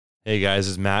Hey guys,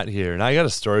 it's Matt here, and I got a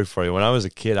story for you. When I was a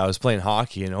kid, I was playing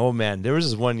hockey, and oh man, there was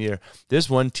this one year, this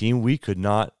one team, we could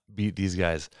not beat these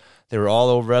guys. They were all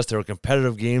over us. They were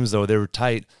competitive games, though. They were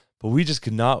tight, but we just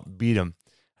could not beat them.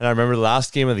 And I remember the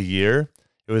last game of the year,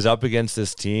 it was up against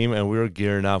this team, and we were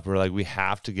gearing up. We were like, we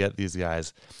have to get these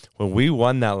guys. When we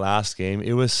won that last game,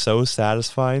 it was so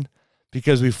satisfying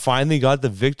because we finally got the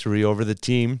victory over the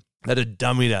team that had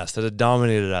dummied us, that had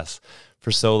dominated us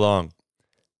for so long.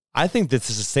 I think this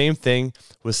is the same thing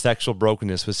with sexual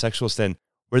brokenness, with sexual sin,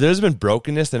 where there's been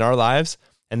brokenness in our lives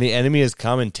and the enemy has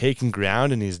come and taken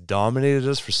ground and he's dominated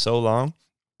us for so long,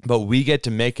 but we get to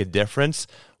make a difference.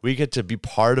 We get to be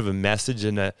part of a message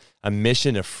and a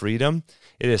mission of freedom.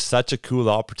 It is such a cool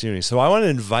opportunity. So I want to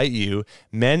invite you,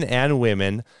 men and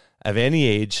women of any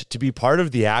age, to be part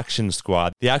of the Action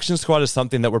Squad. The Action Squad is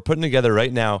something that we're putting together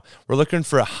right now. We're looking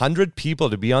for 100 people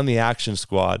to be on the Action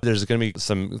Squad. There's going to be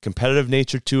some competitive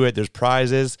nature to it. There's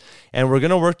prizes, and we're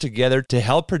going to work together to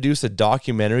help produce a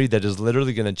documentary that is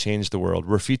literally going to change the world.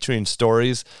 We're featuring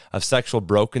stories of sexual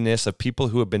brokenness, of people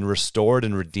who have been restored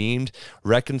and redeemed,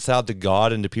 reconciled to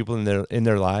God and to people in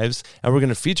their lives. And we're going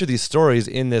to feature these stories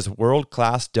in this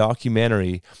world-class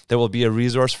documentary that will be a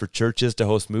resource for churches to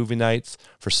host movie nights,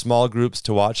 for small groups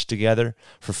to watch together,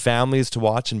 for families to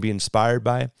watch and be inspired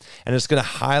by. And it's going to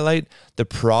highlight the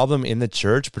problem in the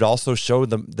church, but also show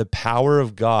the power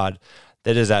of God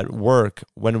that is at work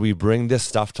when we bring this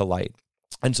stuff to light.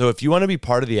 And so if you want to be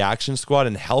part of the Action Squad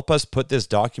and help us put this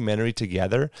documentary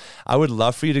together, I would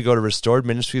love for you to go to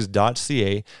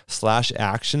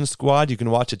restoredministries.ca/action squad. You can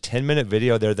watch a 10-minute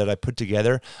video there that I put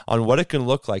together on what it can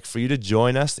look like for you to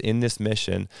join us in this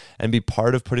mission and be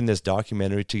part of putting this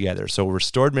documentary together. So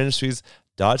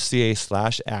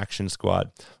restoredministries.ca/action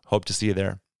squad. Hope to see you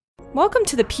there. Welcome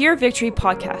to the Pure Victory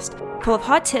Podcast, full of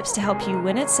hot tips to help you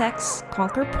win at sex,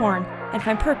 conquer porn, and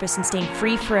find purpose in staying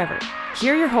free forever.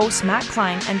 Here are your hosts, Matt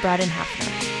Klein and Braden Hafner.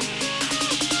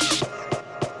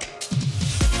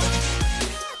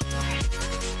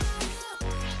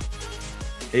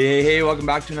 Hey, welcome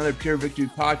back to another Pure Victory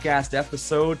Podcast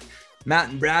episode. Matt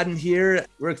and Braden here.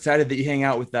 We're excited that you hang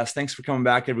out with us. Thanks for coming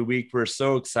back every week. We're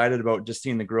so excited about just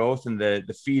seeing the growth and the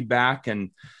feedback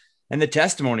and the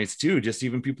testimonies too. Just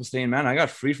even people saying, man, I got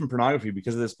free from pornography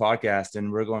because of this podcast.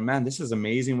 And we're going, man, this is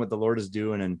amazing what the Lord is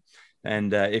doing.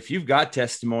 And if you've got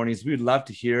testimonies, we'd love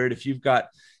to hear it. If you've got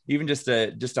even just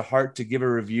a heart to give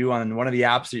a review on one of the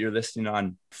apps that you're listening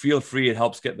on, feel free. It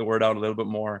helps get the word out a little bit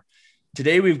more.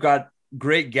 Today, we've got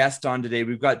great guest on today.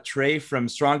 We've got Trey from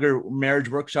Stronger Marriage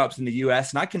Workshops in the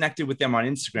US. And I connected with them on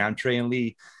Instagram, Trey and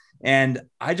Lee. And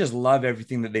I just love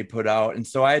everything that they put out. And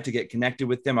so I had to get connected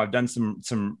with them. I've done some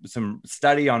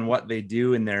study on what they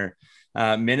do in their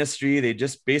ministry. They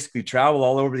just basically travel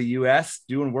all over the US,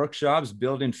 doing workshops,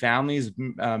 building families,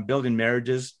 building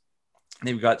marriages.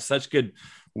 They've got such good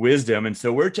wisdom. And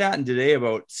so we're chatting today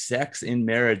about sex in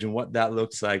marriage and what that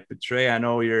looks like. But Trey, I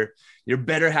know your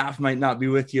better half might not be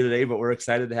with you today, but we're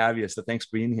excited to have you. So thanks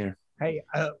for being here. Hey,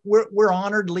 we're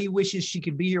honored. Lee wishes she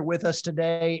could be here with us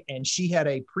today. And she had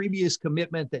a previous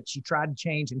commitment that she tried to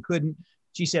change and couldn't.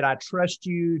 She said, I trust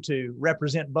you to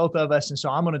represent both of us. And so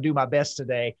I'm going to do my best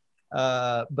today.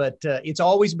 But it's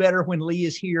always better when Lee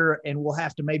is here, and we'll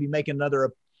have to maybe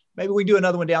we do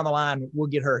another one down the line. We'll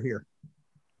get her here.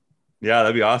 Yeah,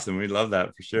 that'd be awesome. We'd love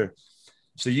that for sure.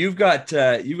 So you've got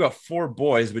 4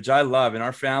 boys, which I love. In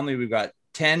our family, we've got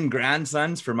 10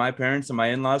 grandsons for my parents and my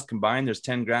in-laws combined. There's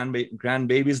 10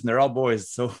 grandbabies, and they're all boys.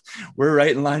 So we're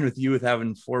right in line with you with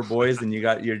having 4 boys, and you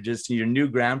got your new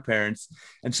grandparents.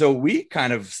 And so we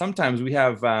kind of, sometimes we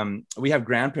have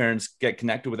grandparents get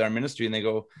connected with our ministry, and they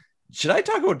go, should I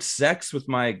talk about sex with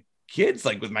my kids,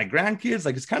 like with my grandkids?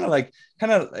 Like, it's kind of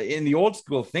in the old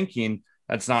school thinking,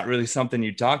 that's not really something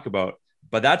you talk about,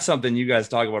 but that's something you guys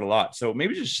talk about a lot. So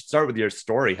maybe just start with your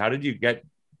story. How did you get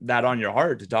that on your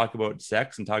heart to talk about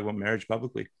sex and talk about marriage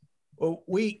publicly? Well,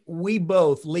 we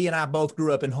both, Lee and I both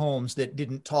grew up in homes that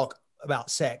didn't talk about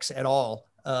sex at all.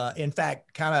 In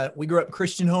fact, we grew up in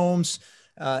Christian homes.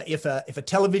 If a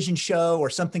television show or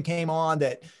something came on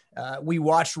that we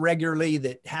watched regularly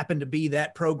that happened to be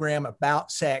that program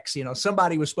about sex,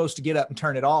 somebody was supposed to get up and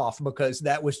turn it off, because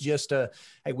that was just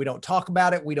hey, we don't talk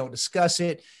about it. We don't discuss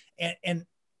it. And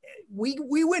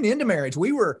we went into marriage.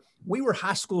 We were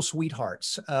high school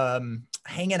sweethearts,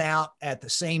 hanging out at the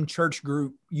same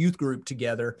youth group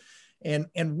together.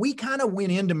 And we kind of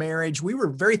went into marriage. We were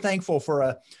very thankful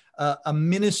for a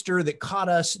minister that caught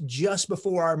us just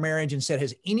before our marriage and said,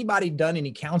 has anybody done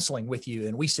any counseling with you?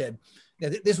 And we said,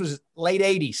 this was late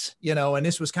 80s, and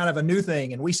this was kind of a new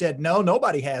thing. And we said, no,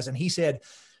 nobody has. And he said,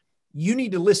 you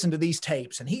need to listen to these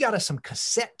tapes. And he got us some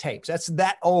cassette tapes. That's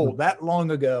that old, that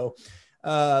long ago,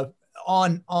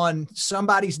 on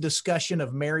somebody's discussion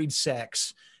of married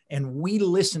sex. And we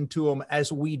listened to them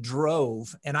as we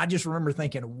drove. And I just remember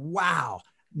thinking, wow,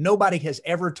 nobody has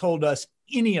ever told us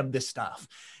any of this stuff.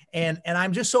 And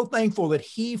I'm just so thankful that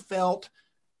he felt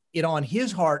it on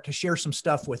his heart to share some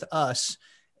stuff with us.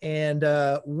 And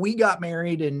we got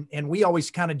married, and we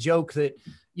always kind of joke that,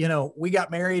 you know, we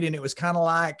got married and it was kind of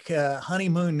like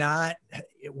honeymoon night.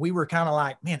 We were kind of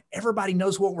like, man, everybody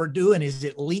knows what we're doing. Is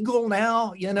it legal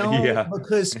now? You know, Yeah.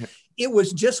 Because it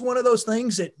was just one of those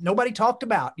things that nobody talked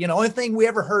about. You know, only thing we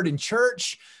ever heard in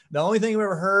church, the only thing we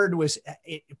ever heard was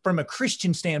from a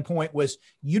Christian standpoint was,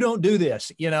 you don't do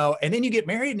this, you know, and then you get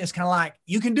married and it's kind of like,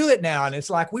 you can do it now. And it's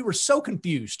like, we were so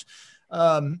confused.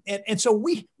 And so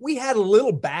we had a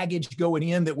little baggage going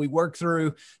in that we worked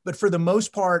through, but for the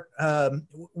most part,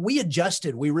 we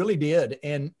adjusted, we really did.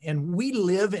 And we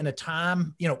live in a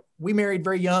time, you know, we married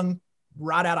very young,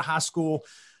 right out of high school.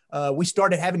 We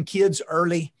started having kids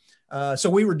early. So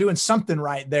we were doing something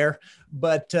right there,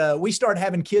 but we started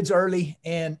having kids early,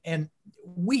 and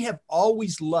we have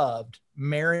always loved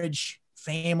marriage,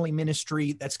 family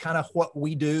ministry. That's kind of what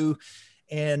we do.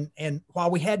 And while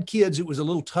we had kids, it was a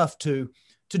little tough to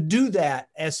do that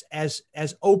as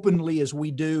openly as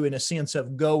we do, in a sense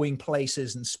of going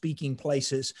places and speaking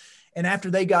places. And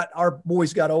after our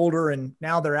boys got older and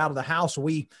now they're out of the house,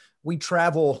 we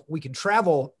travel. We could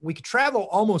travel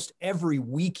almost every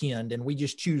weekend, and we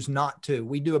just choose not to.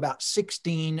 We do about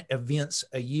 16 events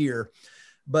a year.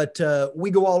 But we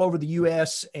go all over the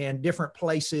U.S. and different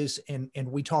places, and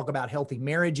we talk about healthy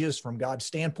marriages from God's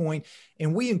standpoint.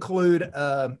 And we include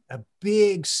a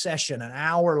big session, an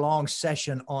hour-long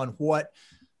session on what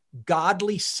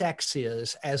godly sex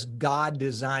is as God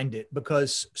designed it,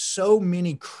 because so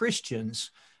many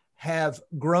Christians have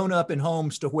grown up in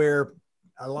homes to where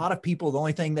a lot of people, the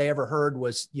only thing they ever heard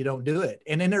was, you don't do it.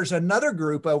 And then there's another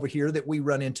group over here that we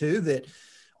run into that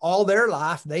all their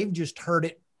life, they've just heard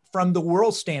it from the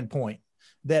world standpoint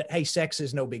that, hey, sex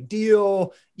is no big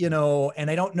deal, you know, and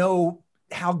they don't know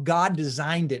how God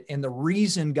designed it and the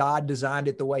reason God designed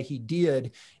it the way he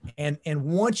did. And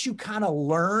once you kind of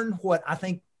learn what I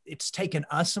think it's taken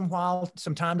us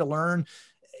some time to learn,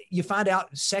 you find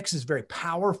out sex is very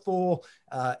powerful.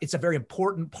 It's a very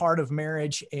important part of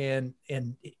marriage. And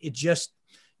it just,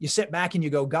 you sit back and you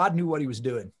go, God knew what he was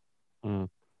doing.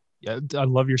 Yeah. I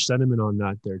love your sentiment on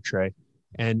that there, Trey.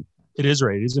 And it is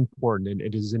right. It is important, and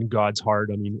it is in God's heart.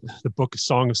 I mean, the book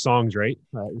Song of Songs, right?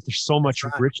 There's so much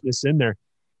richness in there.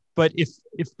 But if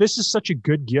this is such a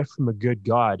good gift from a good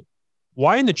God,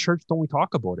 why in the church don't we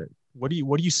talk about it? What do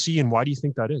you see, and why do you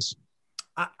think that is?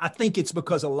 I think it's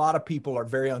because a lot of people are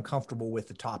very uncomfortable with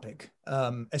the topic,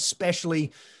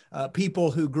 especially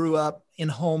people who grew up in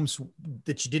homes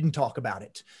that you didn't talk about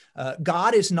it.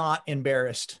 God is not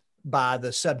embarrassed by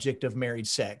the subject of married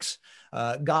sex.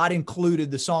 God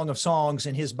included the Song of Songs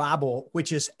in his Bible,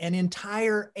 which is an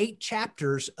entire 8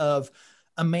 chapters of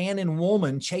a man and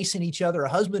woman chasing each other, a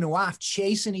husband and wife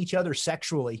chasing each other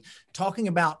sexually, talking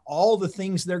about all the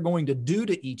things they're going to do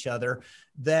to each other,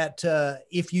 that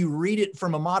if you read it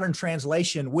from a modern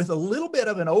translation with a little bit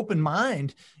of an open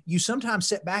mind, you sometimes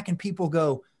sit back and people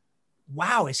go,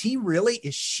 wow, is she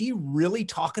really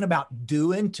talking about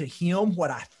doing to him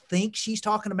what I think she's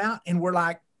talking about? And we're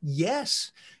like,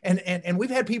 yes. And we've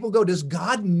had people go, does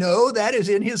God know that is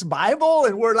in his Bible?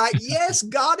 And we're like, yes,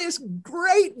 God is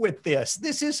great with this.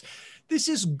 This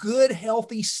is good,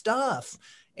 healthy stuff.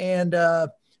 And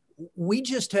we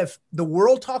just have, the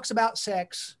world talks about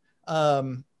sex.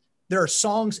 There are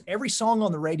songs, every song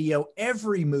on the radio,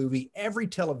 every movie, every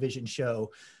television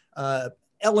show,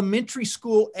 elementary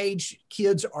school age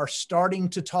kids are starting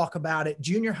to talk about it.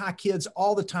 Junior high kids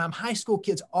all the time, high school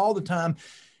kids all the time.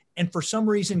 And for some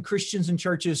reason, Christians and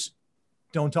churches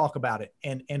don't talk about it.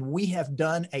 And we have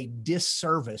done a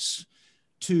disservice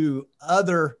to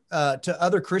other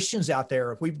Christians out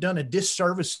there. We've done a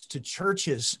disservice to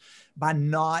churches by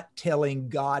not telling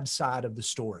God's side of the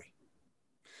story.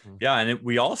 Yeah. And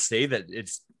we all say that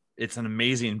it's an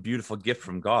amazing, beautiful gift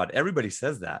from God. Everybody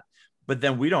says that, but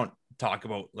then we don't talk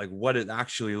about like what it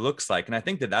actually looks like. And I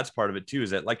think that that's part of it too, is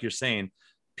that, like you're saying,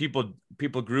 people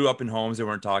grew up in homes that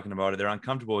weren't talking about it. They're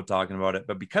uncomfortable with talking about it.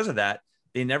 But because of that,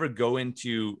 they never go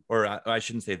into, or I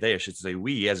shouldn't say they, I should say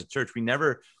we as a church, we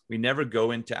never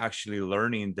go into actually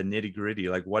learning the nitty gritty,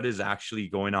 like what is actually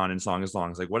going on in Song of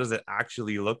Songs? Like, what does it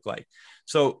actually look like?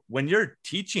 So when you're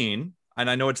teaching, and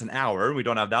I know it's an hour, we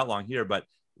don't have that long here, but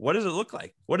what does it look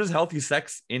like? What does healthy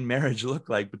sex in marriage look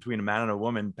like between a man and a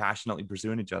woman passionately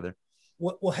pursuing each other?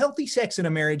 Well, healthy sex in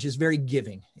a marriage is very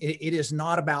giving. It is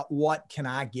not about what can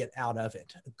I get out of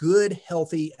it. Good,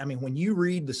 healthy. I mean, when you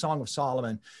read the Song of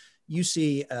Solomon, you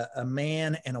see a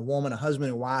man and a woman, a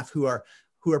husband and wife who are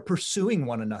pursuing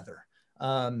one another.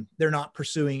 They're not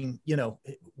pursuing,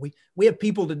 we have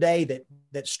people today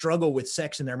that struggle with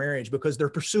sex in their marriage because they're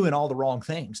pursuing all the wrong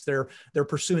things. They're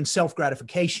pursuing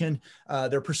self-gratification.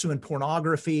 They're pursuing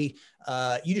pornography.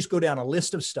 You just go down a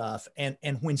list of stuff.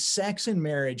 And when sex in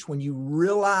marriage, when you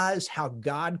realize how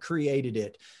God created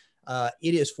it,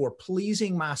 it is for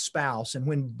pleasing my spouse. And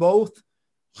when both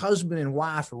husband and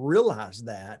wife realize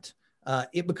that,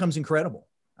 it becomes incredible.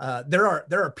 There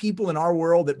are people in our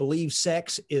world that believe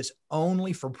sex is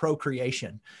only for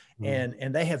procreation,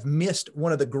 and they have missed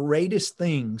one of the greatest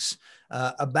things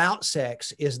about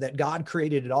sex is that God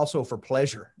created it also for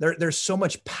pleasure. There's so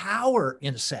much power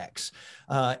in sex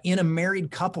in a married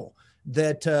couple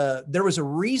that there was a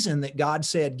reason that God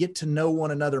said, get to know one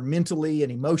another mentally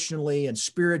and emotionally and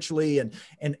spiritually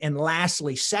and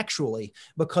lastly, sexually,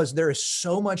 because there is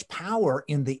so much power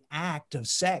in the act of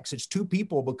sex. It's two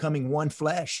people becoming one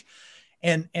flesh.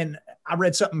 And I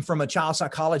read something from a child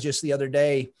psychologist the other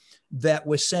day that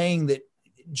was saying that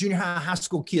junior high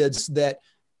school kids that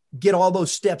get all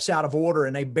those steps out of order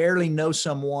and they barely know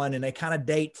someone and they kind of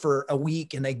date for a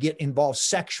week and they get involved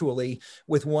sexually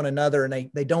with one another and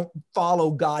they don't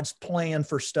follow God's plan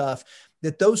for stuff,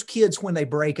 that those kids, when they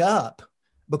break up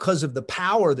because of the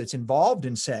power that's involved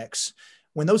in sex,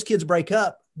 when those kids break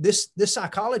up, this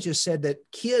psychologist said that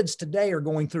kids today are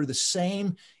going through the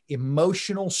same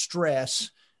emotional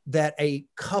stress that a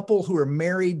couple who are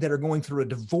married that are going through a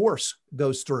divorce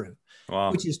goes through.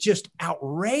 Wow. Which is just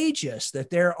outrageous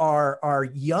that there are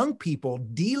young people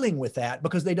dealing with that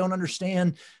because they don't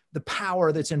understand the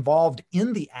power that's involved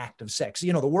in the act of sex.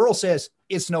 The world says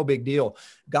it's no big deal.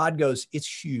 God goes,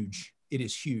 it's huge. It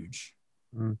is huge.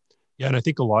 Yeah. And I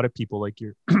think a lot of people, like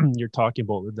you're talking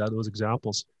about those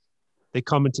examples, they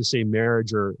come into, say,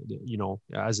 marriage or,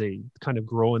 as they kind of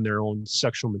grow in their own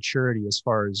sexual maturity as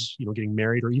far as, getting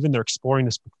married, or even they're exploring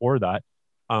this before that,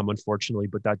 unfortunately,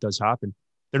 but that does happen.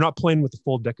 They're not playing with the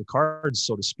full deck of cards,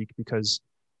 so to speak, because,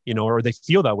 or they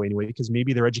feel that way anyway, because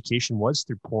maybe their education was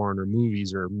through porn or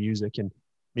movies or music. And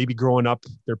maybe growing up,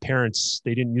 their parents,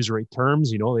 they didn't use the right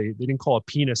terms. They didn't call a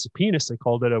penis. They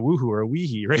called it a woohoo or a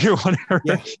weehee, right? Or whatever.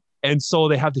 Yeah. And so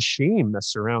they have the shame that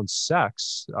surrounds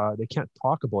sex. They can't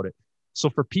talk about it. So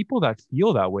for people that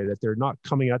feel that way, that they're not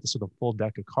coming at this with a full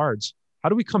deck of cards, how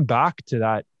do we come back to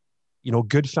that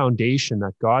good foundation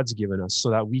that God's given us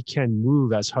so that we can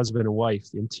move as husband and wife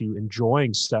into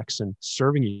enjoying sex and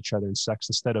serving each other in sex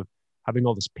instead of having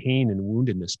all this pain and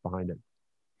woundedness behind it?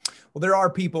 Well, there are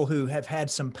people who have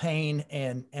had some pain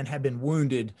and have been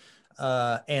wounded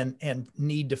and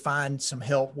need to find some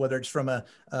help, whether it's from a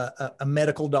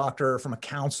medical doctor, or from a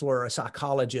counselor, or a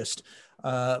psychologist.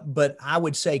 But I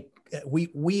would say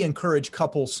we encourage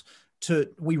couples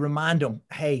we remind them,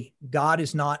 hey, God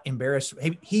is not embarrassed.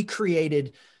 He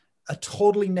created a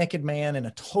totally naked man and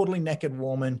a totally naked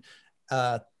woman,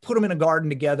 put them in a garden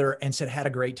together and said, had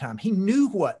a great time. He knew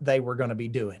what they were going to be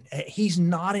doing. He's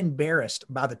not embarrassed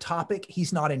by the topic.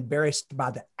 He's not embarrassed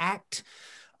by the act.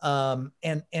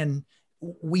 And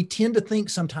we tend to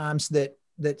think sometimes that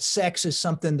sex is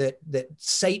something that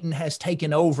Satan has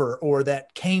taken over or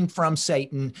that came from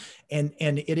Satan. And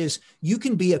it is, you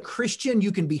can be a Christian,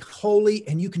 you can be holy,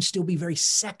 and you can still be very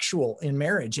sexual in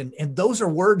marriage. And those are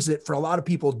words that for a lot of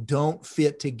people don't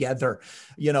fit together.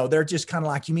 They're just kind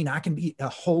of like, you mean I can be a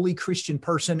holy Christian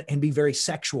person and be very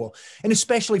sexual? And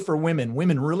especially for women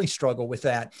really struggle with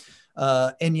that.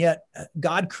 And yet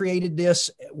God created this.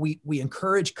 We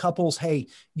encourage couples, hey,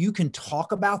 you can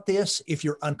talk about this. If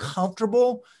you're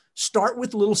uncomfortable, start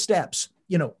with little steps,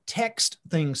 text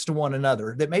things to one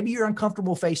another that maybe you're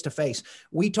uncomfortable face to face.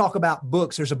 We talk about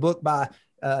books. There's a book by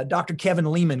Dr. Kevin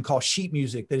Leman called Sheet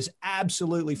Music that is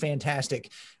absolutely fantastic.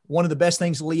 One of the best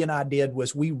things Lee and I did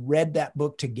was we read that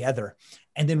book together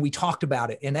and then we talked about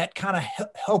it. And that kind of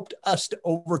helped us to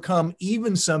overcome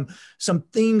even some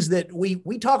things that we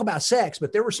talk about sex,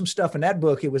 but there was some stuff in that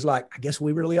book. It was like, I guess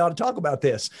we really ought to talk about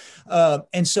this.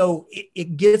 And so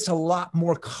it gets a lot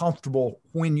more comfortable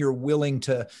when you're willing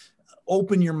to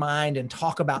open your mind and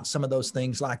talk about some of those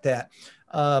things like that.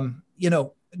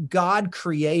 God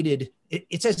created,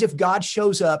 it's as if God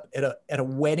shows up at a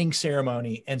wedding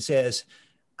ceremony and says,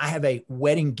 I have a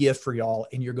wedding gift for y'all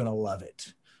and you're going to love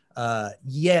it.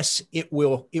 Yes, it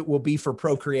will be for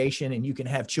procreation and you can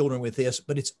have children with this,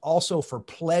 but it's also for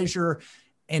pleasure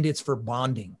and it's for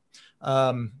bonding.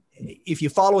 If you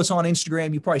follow us on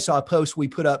Instagram, you probably saw a post we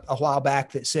put up a while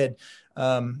back that said,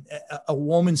 a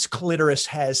woman's clitoris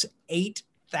has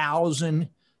 8,000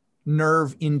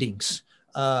 nerve endings.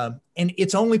 And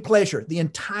it's only pleasure.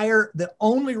 The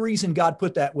only reason God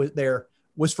put that there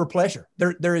was for pleasure.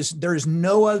 There is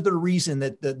no other reason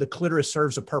that the clitoris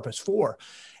serves a purpose for.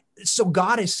 So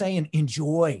God is saying,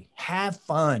 enjoy, have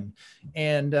fun.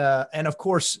 And of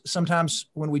course, sometimes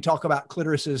when we talk about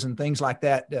clitorises and things like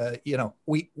that,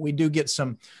 we do get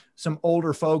some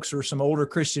older folks or some older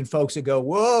Christian folks that go,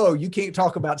 whoa, you can't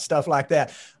talk about stuff like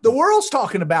that. The world's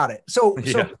talking about it. So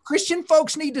Christian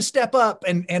folks need to step up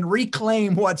and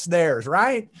reclaim what's theirs,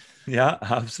 right? Yeah,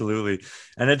 absolutely.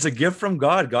 And it's a gift from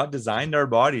God. God designed our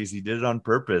bodies. He did it on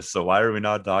purpose. So why are we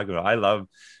not talking about it?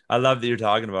 I love that you're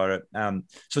talking about it.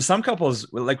 So some couples,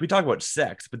 like we talk about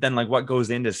sex, but then like what goes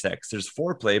into sex? There's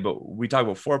foreplay, but we talk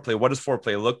about foreplay. What does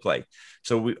foreplay look like?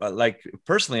 So we like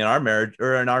personally in our marriage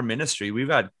or in our ministry, we've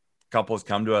had couples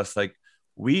come to us like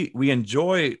we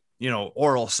enjoy,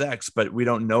 oral sex, but we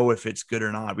don't know if it's good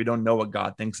or not. We don't know what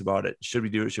God thinks about it. Should we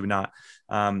do it? Should we not?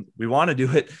 We want to do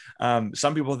it.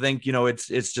 Some people think,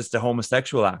 it's just a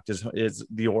homosexual act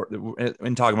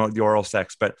in talking about the oral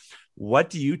sex, but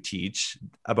what do you teach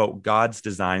about God's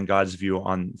design, God's view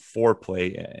on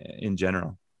foreplay in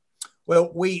general?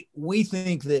 Well, we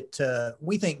think that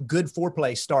we think good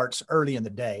foreplay starts early in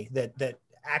the day, that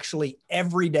actually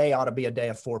every day ought to be a day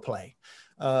of foreplay.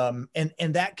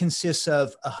 And that consists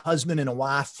of a husband and a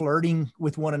wife flirting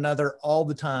with one another all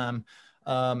the time.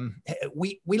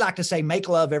 We like to say, make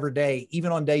love every day,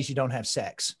 even on days you don't have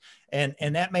sex.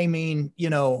 And that may mean,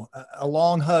 a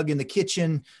long hug in the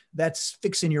kitchen. That's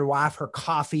fixing your wife her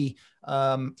coffee.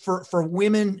 For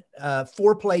women,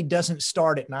 foreplay doesn't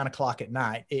start at 9 o'clock at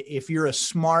night. If you're a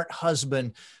smart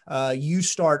husband, you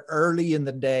start early in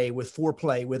the day with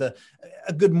foreplay, with a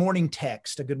good morning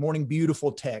text, a good morning,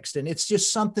 beautiful text. And it's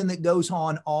just something that goes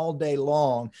on all day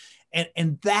long.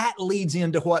 And that leads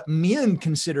into what men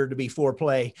consider to be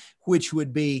foreplay, which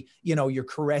would be, your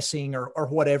caressing or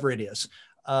whatever it is.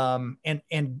 And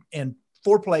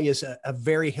foreplay is a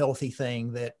very healthy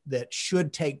thing that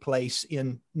should take place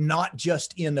in not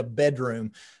just in a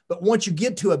bedroom, but once you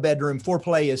get to a bedroom,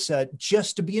 foreplay is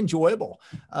just to be enjoyable.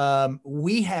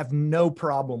 We have no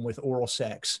problem with oral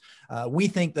sex. We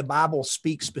think the Bible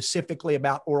speaks specifically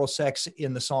about oral sex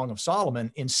in the Song of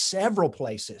Solomon in several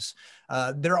places.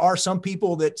 There are some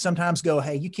people that sometimes go,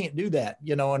 hey, you can't do that,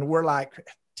 and we're like,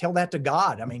 tell that to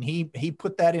God. I mean, he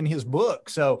put that in his book.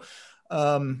 So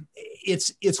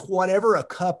it's whatever a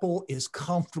couple is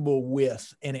comfortable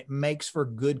with, and it makes for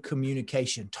good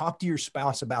communication. Talk to your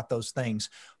spouse about those things,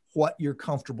 what you're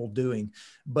comfortable doing,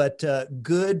 but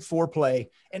good foreplay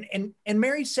and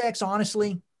married sex,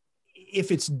 honestly,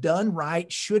 if it's done right,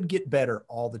 should get better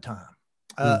all the time.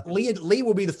 Lee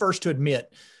will be the first to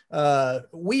admit,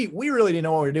 we really didn't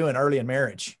know what we were doing early in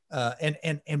marriage.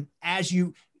 And as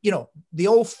the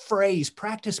old phrase,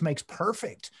 practice makes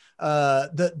perfect.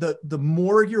 The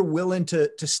more you're willing to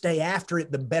stay after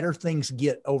it, the better things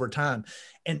get over time.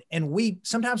 And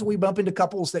sometimes we bump into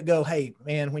couples that go, hey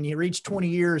man, when you reach 20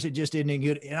 years, it just isn't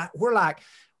good. And we're like,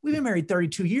 we've been married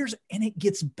 32 years and it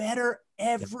gets better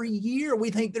every year.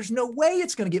 We think there's no way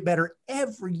it's going to get better.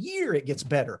 Every year it gets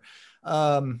better.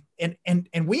 And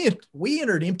we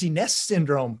entered empty nest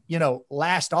syndrome,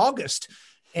 last August,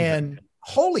 and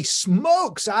holy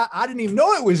smokes, I didn't even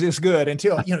know it was this good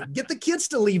until, get the kids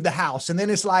to leave the house. And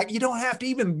then it's like, you don't have to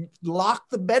even lock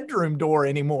the bedroom door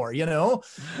anymore,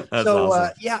 That's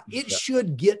awesome. It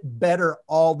should get better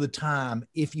all the time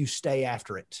if you stay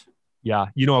after it. Yeah.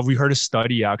 We heard a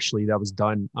study actually that was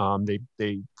done.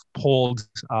 They polled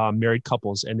married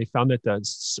couples, and they found that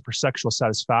for sexual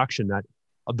satisfaction, that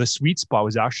the sweet spot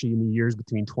was actually in the years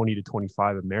between 20 to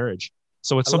 25 of marriage.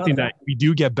 So it's something that we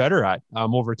do get better at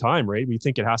over time, right? We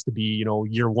think it has to be,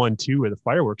 year 1, 2 or the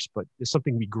fireworks, but it's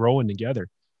something we grow in together.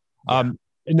 Yeah.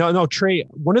 No, Trey,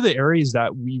 one of the areas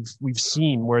that we've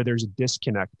seen where there's a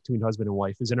disconnect between husband and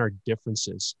wife is in our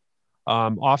differences,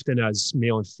 often as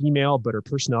male and female, but our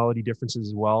personality differences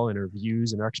as well, and our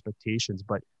views and our expectations,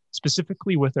 but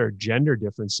specifically with our gender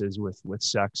differences with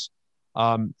sex.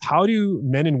 How do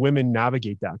men and women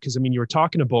navigate that? Because, you were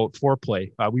talking about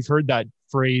foreplay. We've heard that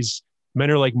phrase, men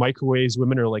are like microwaves,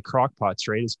 women are like crock pots,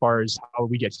 right? As far as how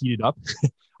we get heated up.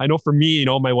 I know for me,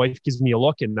 my wife gives me a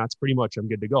look and that's pretty much I'm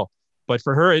good to go. But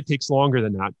for her, it takes longer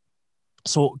than that.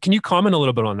 So can you comment a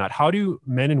little bit on that? How do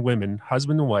men and women,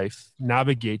 husband and wife,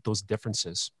 navigate those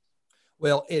differences?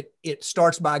 Well, it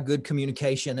starts by good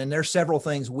communication. And there's several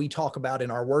things we talk about in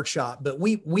our workshop, but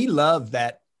we love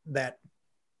that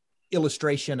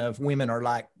illustration of women are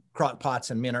like crock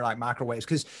pots and men are like microwaves,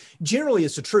 because generally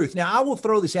it's the truth. Now, I will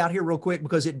throw this out here real quick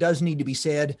because it does need to be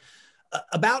said.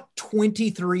 about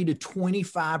 23 to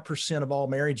 25% of all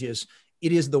marriages,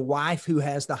 it is the wife who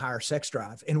has the higher sex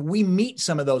drive. And we meet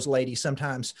some of those ladies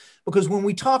sometimes, because when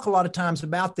we talk a lot of times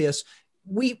about this,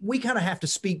 we kind of have to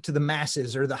speak to the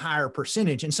masses or the higher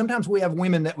percentage. And sometimes we have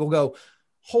women that will go,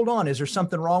 hold on, is there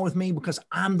something wrong with me because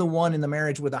I'm the one in the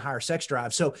marriage with a higher sex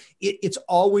drive? So it's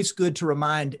always good to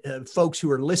remind folks who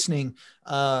are listening,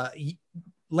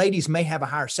 ladies may have a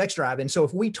higher sex drive. And so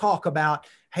if we talk about,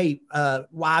 hey,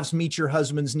 wives, meet your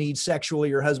husband's needs sexually,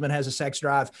 your husband has a sex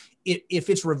drive. If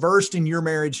it's reversed in your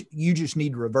marriage, you just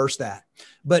need to reverse that.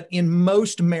 But in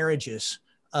most marriages,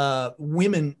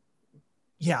 men,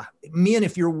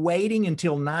 if you're waiting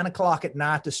until 9 o'clock at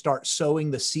night to start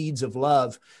sowing the seeds of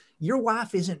love, your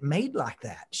wife isn't made like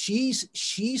that.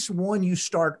 She's one you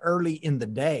start early in the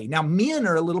day. Now, men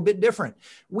are a little bit different.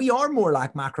 We are more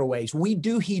like microwaves. We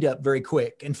do heat up very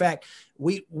quick. In fact,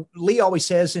 Lee always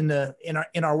says in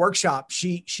our workshop,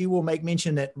 she will make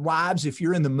mention that wives, if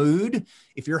you're in the mood,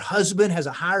 if your husband has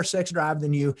a higher sex drive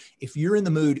than you, if you're in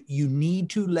the mood, you need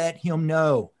to let him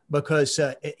know, because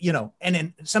and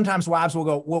then sometimes wives will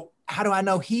go, well, how do I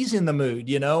know he's in the mood?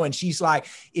 And she's like,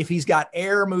 if he's got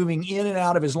air moving in and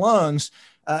out of his lungs,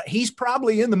 he's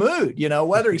probably in the mood,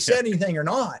 whether he said anything or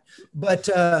not. But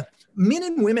men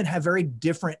and women have very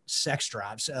different sex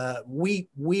drives.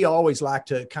 We always like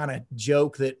to kind of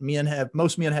joke that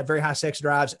most men have very high sex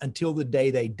drives until the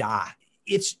day they die.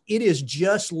 It is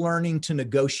just learning to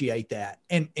negotiate that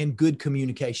and good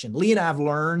communication. Lee and I have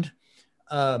learned,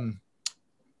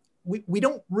 we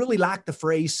don't really like the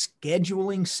phrase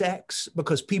scheduling sex,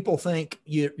 because people think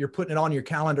you're putting it on your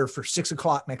calendar for 6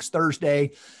 o'clock next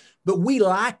Thursday. But we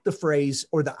like the phrase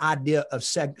or the idea of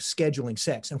scheduling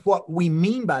sex. And what we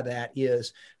mean by that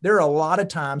is there are a lot of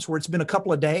times where it's been a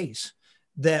couple of days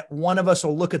that one of us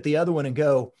will look at the other one and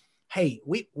go, hey,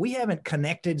 we haven't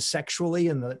connected sexually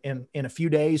in a few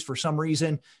days for some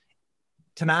reason.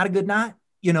 Tonight a good night,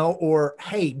 or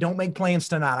hey, don't make plans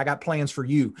tonight. I got plans for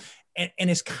you. And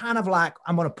it's kind of like,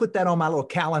 I'm going to put that on my little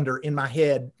calendar in my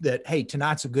head that, hey,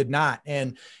 tonight's a good night.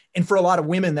 And for a lot of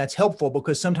women, that's helpful,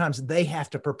 because sometimes they have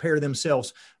to prepare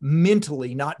themselves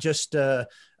mentally, not just,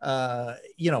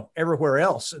 everywhere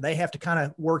else. They have to kind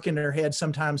of work in their head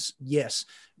sometimes. Yes.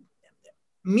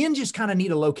 Men just kind of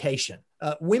need a location.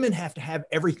 Women have to have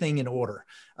everything in order.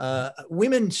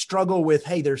 Women struggle with,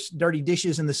 hey, there's dirty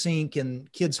dishes in the sink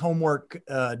and kids' homework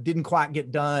didn't quite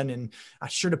get done, and I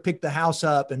should have picked the house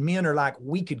up. And men are like,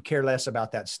 we could care less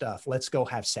about that stuff. Let's go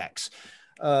have sex.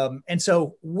 And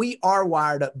so we are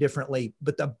wired up differently,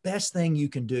 but the best thing you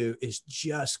can do is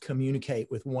just communicate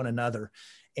with one another.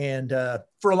 And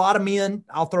for a lot of men,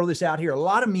 I'll throw this out here, a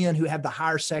lot of men who have the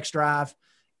higher sex drive,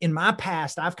 in my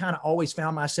past, I've kind of always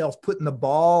found myself putting the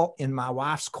ball in my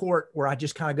wife's court, where I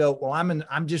just kind of go, well,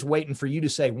 I'm just waiting for you to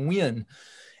say when.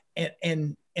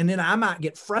 And then I might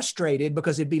get frustrated,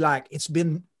 because it'd be like, it's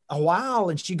been a while.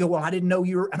 And she'd go, well, I didn't know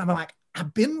you were, and I'm like,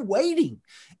 I've been waiting.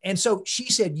 And so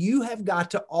she said, you have got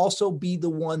to also be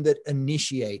the one that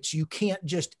initiates. You can't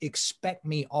just expect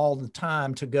me all the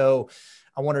time to go,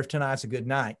 I wonder if tonight's a good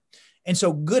night. And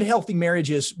so good, healthy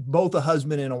marriages, both a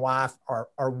husband and a wife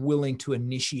are willing to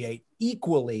initiate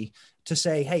equally to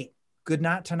say, hey, good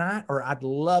night tonight, or I'd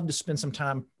love to spend some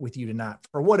time with you tonight,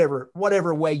 for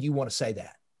whatever way you want to say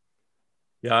that.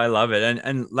 Yeah, I love it.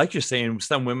 And like you're saying,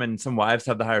 some wives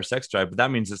have the higher sex drive, but that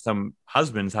means that some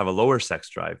husbands have a lower sex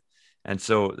drive. And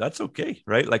so that's okay,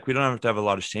 right? Like, we don't have to have a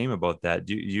lot of shame about that.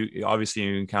 You obviously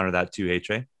you encounter that too, hey,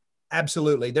 Trey?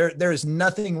 Absolutely. There is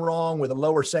nothing wrong with a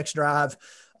lower sex drive.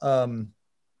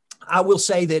 I will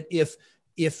say that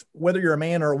if whether you're a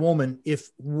man or a woman,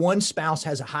 if one spouse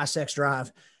has a high sex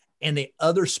drive and the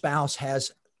other spouse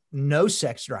has no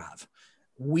sex drive,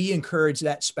 we encourage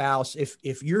that spouse.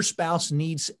 If your spouse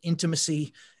needs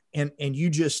intimacy and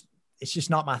it's just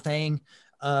not my thing,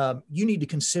 you need to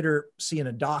consider seeing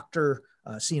a doctor,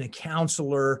 seeing a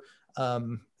counselor.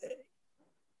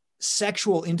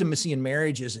 Sexual intimacy in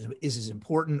marriage is as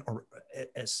important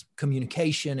as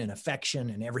communication and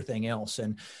affection and everything else.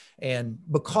 And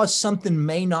because something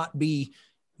may not be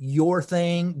your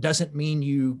thing doesn't mean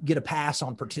you get a pass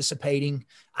on participating.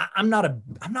 I'm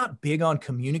not big on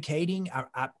communicating.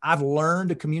 I've learned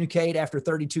to communicate after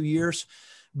 32 years,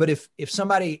 but if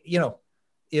somebody,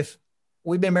 if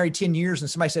we've been married 10 years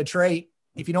and somebody said, Trey,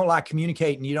 if you don't like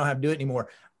communicating, you don't have to do it anymore,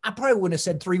 I probably wouldn't have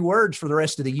said 3 words for the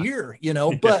rest of the year,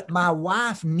 but my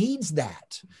wife needs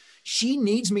that. She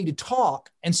needs me to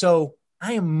talk. And so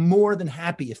I am more than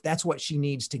happy if that's what she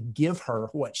needs, to give her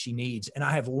what she needs. And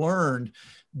I have learned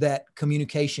that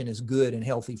communication is good and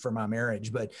healthy for my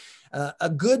marriage. But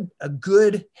a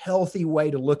good, healthy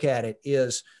way to look at it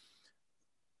is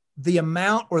the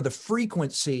amount or the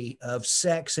frequency of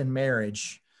sex in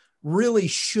marriage really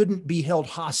shouldn't be held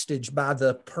hostage by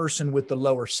the person with the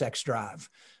lower sex drive.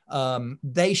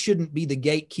 They shouldn't be the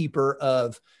gatekeeper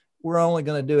of, we're only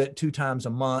going to do it 2 times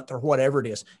a month or whatever it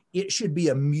is. It should be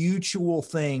a mutual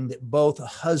thing that both a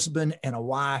husband and a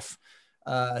wife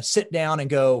sit down and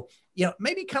go,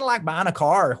 maybe kind of like buying a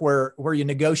car where you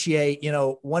negotiate,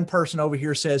 one person over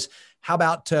here says, how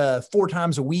about 4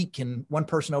 times a week? And one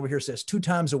person over here says 2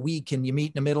 times a week, and you meet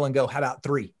in the middle and go, how about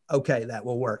 3? Okay, that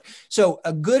will work. So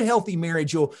a good, healthy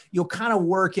marriage, you'll kind of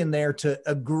work in there to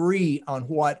agree on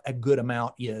what a good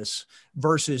amount is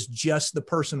versus just the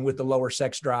person with the lower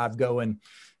sex drive going,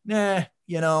 nah,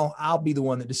 I'll be the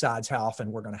one that decides how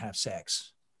often we're going to have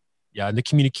sex. Yeah. And the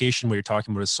communication what you're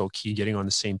talking about is so key, getting on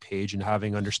the same page and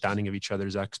having understanding of each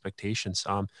other's expectations.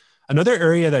 Another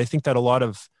area that I think that a lot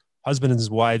of husbands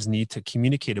and wives need to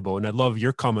communicate about, and I'd love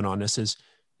your comment on this, is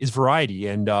variety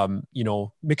and,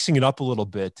 mixing it up a little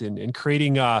bit and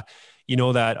creating, that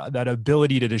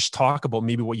ability to just talk about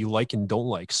maybe what you like and don't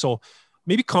like. So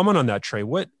maybe comment on that, Trey.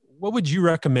 What would you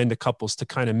recommend to couples to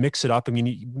kind of mix it up? I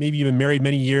mean, maybe you've been married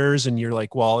many years and you're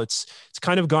like, well, it's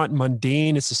kind of gotten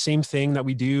mundane. It's the same thing that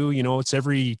we do, it's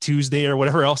every Tuesday or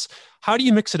whatever else. How do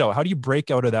you mix it out? How do you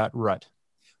break out of that rut?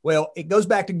 Well, it goes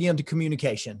back again to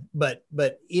communication, but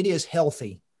it is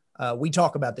healthy. We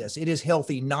talk about this. It is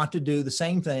healthy not to do the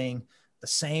same thing, the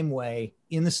same way,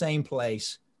 in the same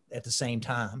place at the same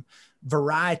time.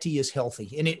 Variety is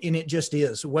healthy, and it just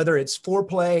is. Whether it's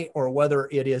foreplay or whether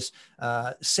it is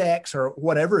sex or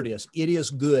whatever it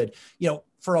is good.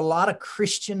 For a lot of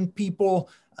Christian people,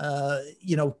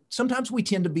 sometimes we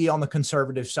tend to be on the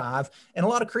conservative side, and a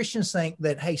lot of Christians think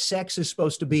that, hey, sex is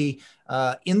supposed to be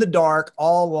in the dark.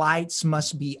 All lights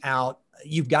must be out.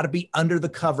 You've got to be under the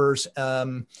covers,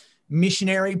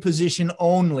 missionary position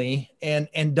only,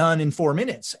 and done in 4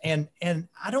 minutes. And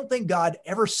I don't think God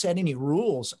ever set any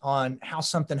rules on how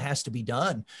something has to be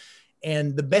done.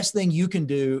 And the best thing you can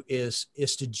do is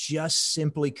to just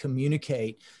simply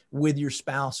communicate with your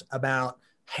spouse about,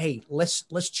 hey, let's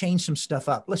change some stuff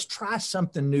up. Let's try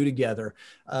something new together.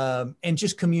 And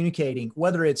just communicating,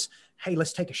 whether it's, hey,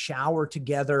 let's take a shower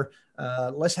together.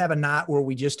 Let's have a night where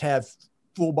we just have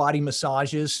full body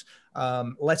massages.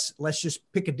 Let's just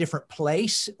pick a different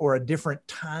place or a different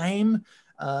time,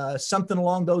 something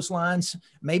along those lines.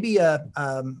 Maybe,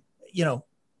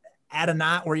 at a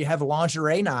night where you have a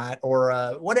lingerie night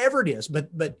or whatever it is. But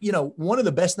one of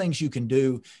the best things you can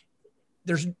do,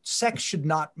 sex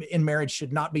in marriage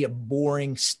should not be a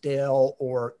boring, stale,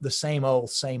 or the same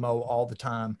old all the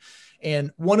time.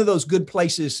 And one of those good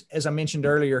places, as I mentioned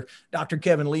earlier, Dr.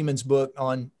 Kevin Leeman's book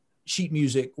on sheet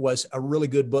music was a really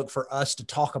good book for us to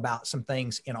talk about some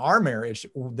things in our marriage,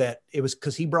 that it was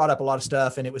because he brought up a lot of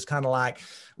stuff, and it was kind of like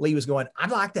Lee was going, I'd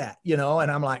like that, and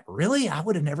I'm like, really? I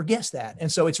would have never guessed that.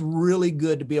 And so it's really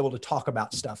good to be able to talk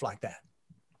about stuff like that.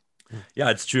 Yeah,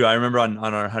 it's true. I remember on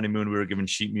our honeymoon, we were given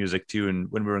sheet music too. And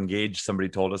when we were engaged, somebody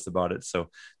told us about it. So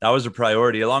that was a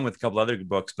priority along with a couple other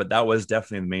books, but that was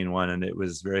definitely the main one. And it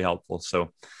was very helpful.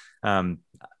 So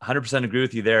 100% agree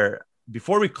with you there.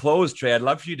 Before we close, Trey, I'd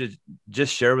love for you to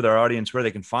just share with our audience where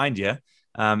they can find you,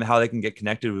 how they can get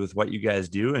connected with what you guys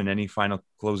do, and any final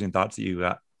closing thoughts that you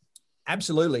got.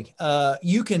 Absolutely.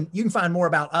 You can find more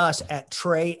about us at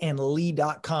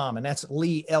treyandlee.com, and that's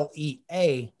Lee,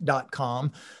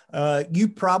 LEA.com. You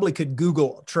probably could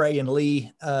Google Trey and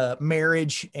Lee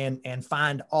marriage and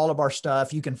find all of our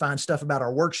stuff. You can find stuff about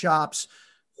our workshops,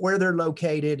 where they're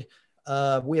located.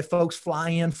 We have folks fly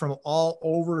in from all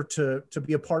over to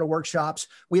be a part of workshops.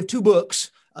 We have 2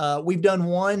 books. We've done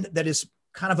one that is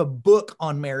kind of a book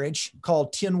on marriage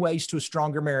called 10 Ways to a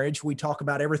Stronger Marriage. We talk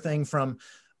about everything from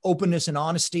openness and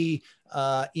honesty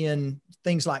in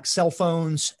things like cell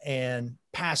phones and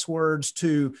passwords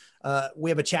to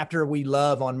we have a chapter we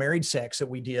love on married sex that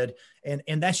we did. And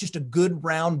that's just a good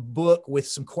round book with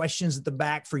some questions at the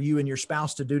back for you and your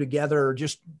spouse to do together, or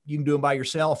just you can do them by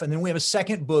yourself. And then we have a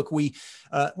second book we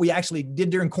actually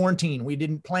did during quarantine. We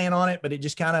didn't plan on it, but it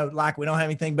just kind of like we don't have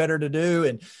anything better to do.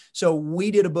 And so we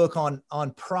did a book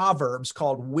on Proverbs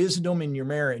called Wisdom in Your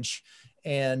Marriage.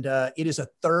 And it is a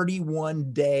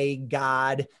 31-day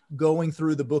guide going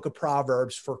through the book of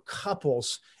Proverbs for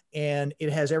couples. And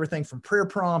it has everything from prayer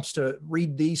prompts to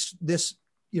read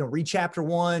read chapter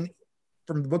 1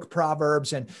 from the book of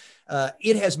Proverbs. And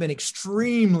it has been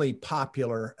extremely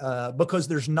popular because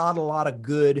there's not a lot of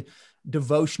good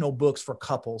devotional books for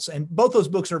couples. And both those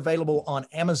books are available on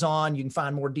Amazon. You can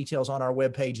find more details on our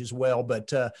webpage as well.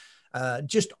 But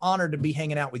just honored to be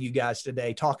hanging out with you guys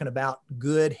today, talking about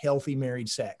good, healthy married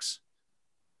sex.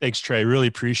 Thanks, Trey. Really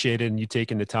appreciate it and you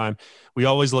taking the time. We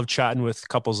always love chatting with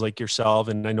couples like yourself.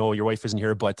 And I know your wife isn't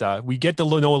here, but we get to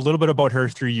know a little bit about her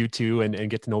through you two and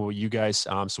get to know about you guys.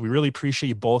 So we really appreciate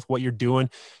you both, what you're doing.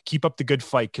 Keep up the good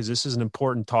fight, because this is an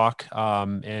important talk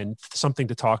and something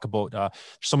to talk about. There's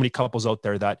so many couples out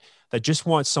there that just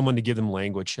want someone to give them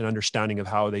language and understanding of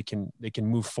how they can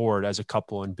move forward as a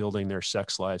couple and building their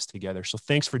sex lives together. So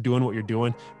thanks for doing what you're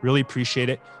doing. Really appreciate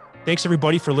it. Thanks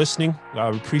everybody for listening. We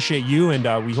appreciate you,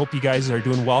 and we hope you guys are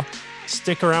doing well.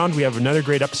 Stick around. We have another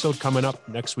great episode coming up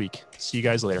next week. See you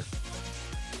guys later.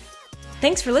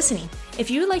 Thanks for listening. If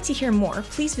you would like to hear more,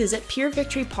 please visit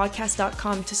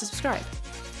purevictorypodcast.com to subscribe.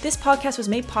 This podcast was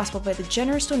made possible by the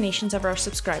generous donations of our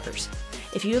subscribers.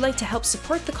 If you would like to help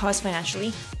support the cause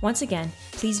financially, once again,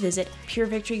 please visit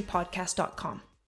purevictorypodcast.com.